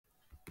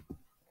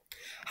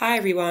Hi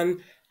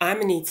everyone,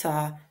 I'm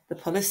Anita, the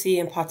Policy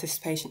and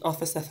Participation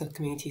Officer for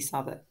Community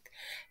Southwark.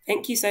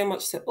 Thank you so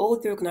much to all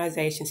the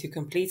organisations who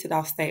completed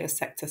our State of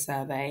Sector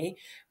survey.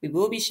 We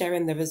will be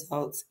sharing the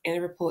results in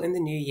a report in the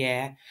new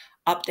year.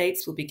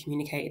 Updates will be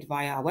communicated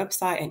via our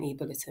website and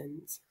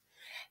e-bulletins.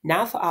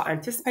 Now for our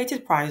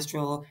anticipated prize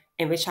draw,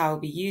 in which I will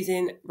be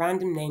using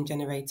random name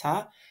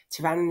generator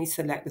to randomly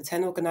select the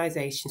 10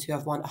 organisations who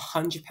have won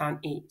 £100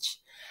 each.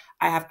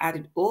 I have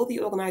added all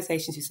the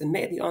organisations who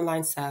submitted the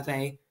online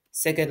survey,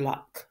 so good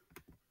luck.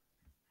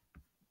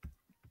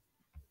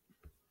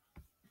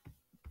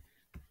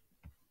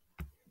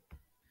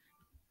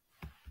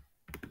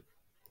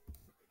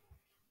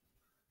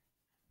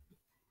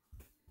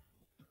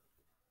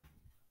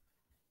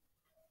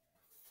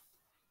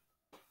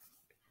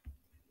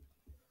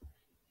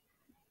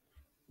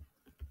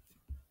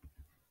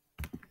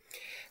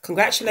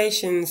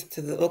 Congratulations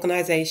to the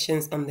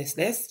organisations on this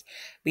list.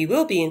 We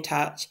will be in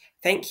touch.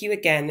 Thank you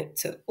again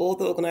to all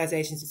the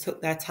organisations who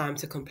took their time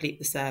to complete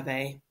the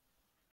survey.